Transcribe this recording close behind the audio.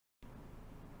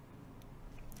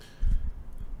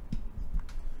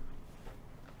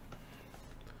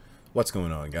What's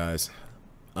going on, guys?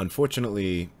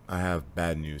 Unfortunately, I have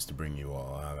bad news to bring you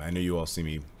all. I know you all see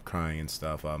me crying and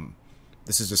stuff.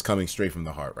 This is just coming straight from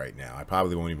the heart right now. I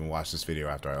probably won't even watch this video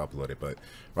after I upload it, but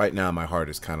right now my heart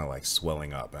is kind of like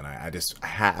swelling up, and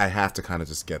I have to kind of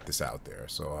just get this out there.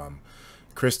 So,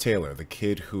 Chris Taylor, the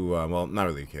kid who, well, not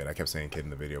really a kid. I kept saying kid in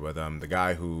the video, but the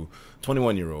guy who,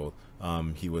 21-year-old,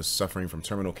 he was suffering from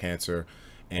terminal cancer,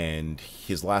 and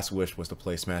his last wish was to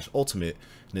play Smash Ultimate.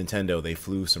 Nintendo, they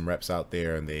flew some reps out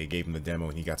there and they gave him the demo,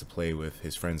 and he got to play with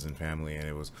his friends and family, and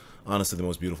it was honestly the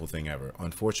most beautiful thing ever.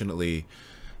 Unfortunately,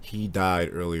 he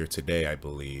died earlier today, I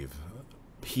believe.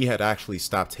 He had actually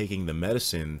stopped taking the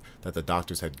medicine that the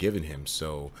doctors had given him,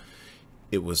 so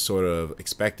it was sort of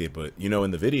expected. But you know,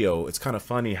 in the video, it's kind of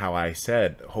funny how I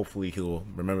said hopefully he'll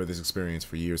remember this experience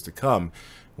for years to come,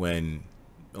 when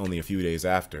only a few days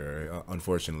after,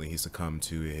 unfortunately, he succumbed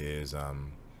to his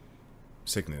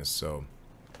sickness. So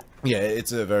yeah,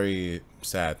 it's a very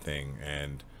sad thing,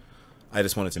 and I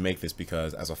just wanted to make this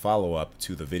because as a follow-up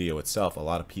to the video itself, a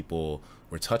lot of people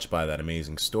were touched by that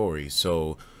amazing story.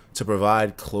 So to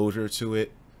provide closure to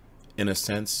it, in a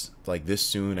sense, like this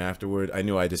soon afterward, I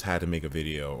knew I just had to make a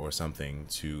video or something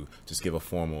to just give a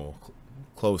formal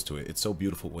close to it. It's so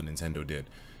beautiful what Nintendo did,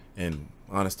 and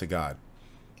honest to God,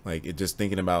 like, it just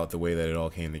thinking about the way that it all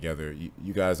came together.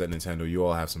 You guys at Nintendo, you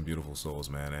all have some beautiful souls,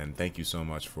 man, and thank you so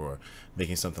much for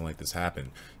making something like this happen.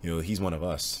 You know, he's one of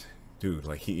us, dude.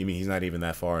 Like, I mean, he's not even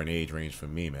that far in age range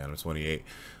from me, man. I'm 28.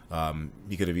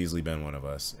 He could have easily been one of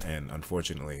us, and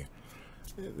unfortunately,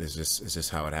 it's just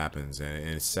how it happens. And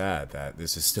it's sad that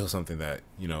this is still something that,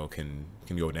 you know, can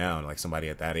go down, like somebody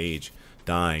at that age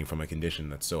dying from a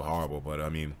condition that's so horrible. But I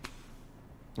mean,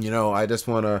 you know,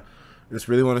 just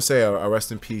really want to say a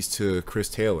rest in peace to Chris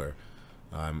Taylor,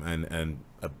 and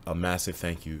a massive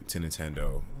thank you to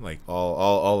Nintendo. Like,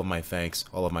 all of my thanks,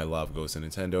 all of my love goes to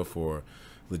Nintendo for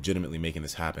legitimately making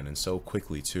this happen, and so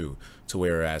quickly too, to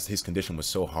whereas his condition was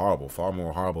so horrible, far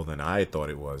more horrible than I thought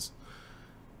it was.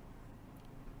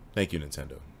 Thank you,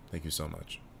 Nintendo. Thank you so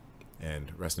much.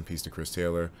 And rest in peace to Chris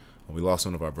Taylor. We lost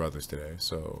one of our brothers today,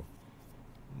 so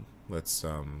let's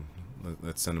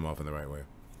send him off in the right way.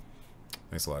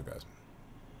 Thanks a lot, guys.